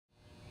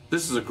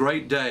This is a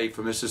great day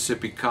for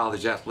Mississippi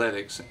College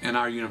athletics and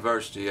our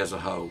university as a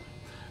whole.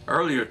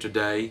 Earlier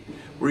today,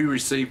 we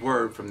received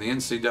word from the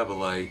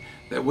NCAA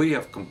that we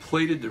have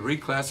completed the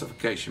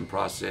reclassification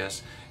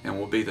process and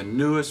will be the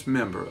newest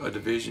member of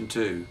Division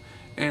II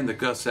and the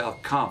Gulf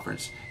South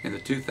Conference in the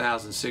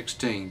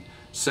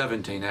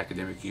 2016-17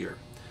 academic year.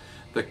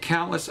 The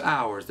countless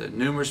hours that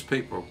numerous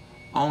people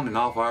on and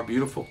off our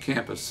beautiful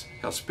campus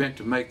have spent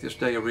to make this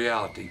day a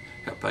reality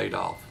have paid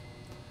off.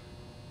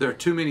 There are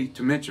too many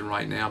to mention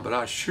right now, but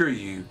I assure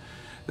you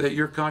that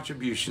your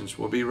contributions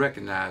will be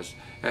recognized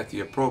at the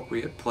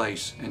appropriate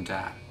place and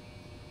time.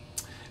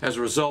 As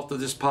a result of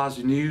this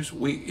positive news,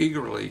 we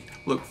eagerly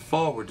look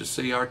forward to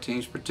see our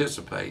teams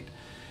participate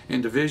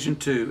in Division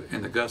II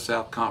and the Gulf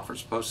South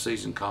Conference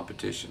postseason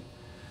competition.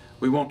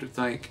 We want to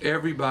thank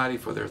everybody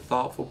for their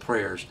thoughtful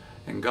prayers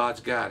and God's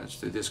guidance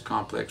through this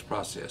complex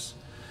process.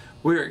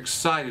 We are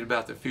excited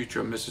about the future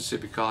of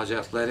Mississippi College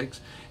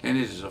athletics, and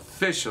it is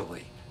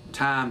officially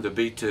time to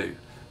be two.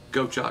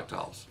 Go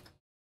Choctaws!